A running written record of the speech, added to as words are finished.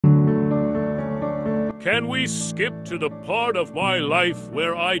Can we skip to the part of my life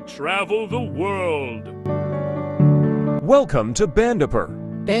where I travel the world? Welcome to Bandipur.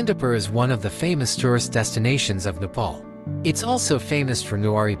 Bandipur is one of the famous tourist destinations of Nepal. It's also famous for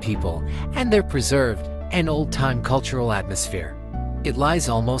Newari people and their preserved and old-time cultural atmosphere. It lies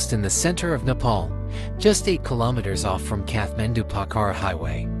almost in the center of Nepal, just 8 kilometers off from Kathmandu-Pokhara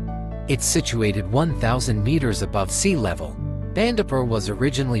highway. It's situated 1,000 meters above sea level. Bandipur was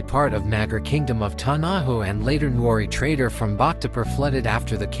originally part of Magar Kingdom of Tanahu, and later Newari trader from Bhaktapur flooded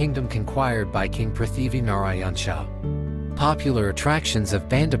after the kingdom conquired by King Prithvi Narayan Shah. Popular attractions of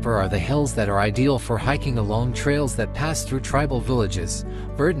Bandipur are the hills that are ideal for hiking along trails that pass through tribal villages,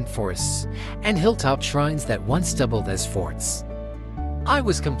 verdant forests, and hilltop shrines that once doubled as forts. I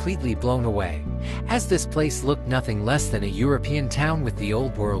was completely blown away, as this place looked nothing less than a European town with the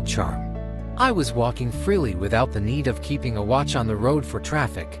old world charm. I was walking freely without the need of keeping a watch on the road for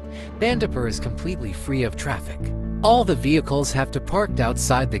traffic. Bandipur is completely free of traffic. All the vehicles have to park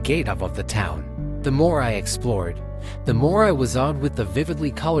outside the gate of the town. The more I explored, the more I was awed with the vividly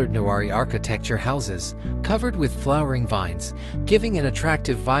colored Newari architecture houses, covered with flowering vines, giving an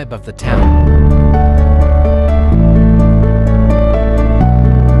attractive vibe of the town.